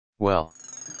Well,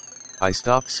 I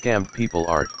stopped scammed people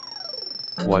art.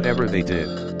 Whatever they did.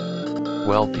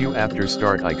 Well, few after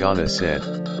start I gonna said,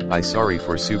 I sorry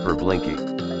for super blinky.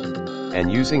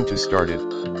 And using to start it.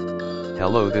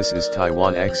 Hello, this is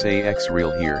Taiwan XAX Real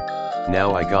here.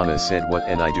 Now I gonna said what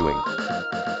am I doing?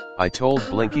 I told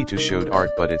Blinky to showed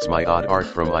art, but it's my odd art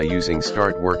from I using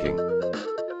start working.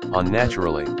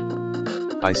 Unnaturally.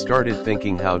 I started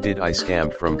thinking, how did I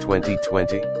scammed from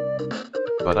 2020?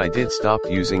 But I did stop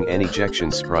using any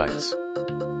ejection sprites.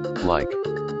 Like.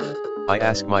 I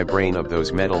ask my brain of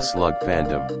those metal slug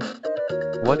fandom.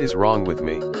 What is wrong with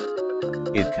me?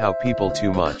 It cow people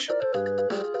too much.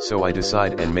 So I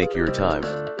decide and make your time.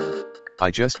 I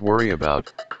just worry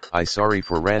about, I sorry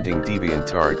for ranting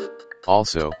deviantart,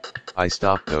 also, I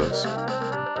stopped those.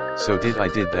 So did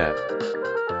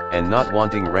that. And not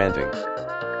wanting ranting.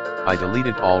 I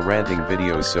deleted all ranting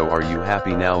videos, so are you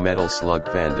happy now, metal slug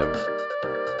fandom?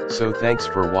 So thanks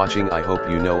for watching. I hope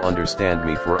you know understand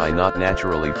me, for I not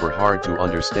naturally for hard to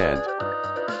understand.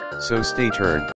 So stay tuned.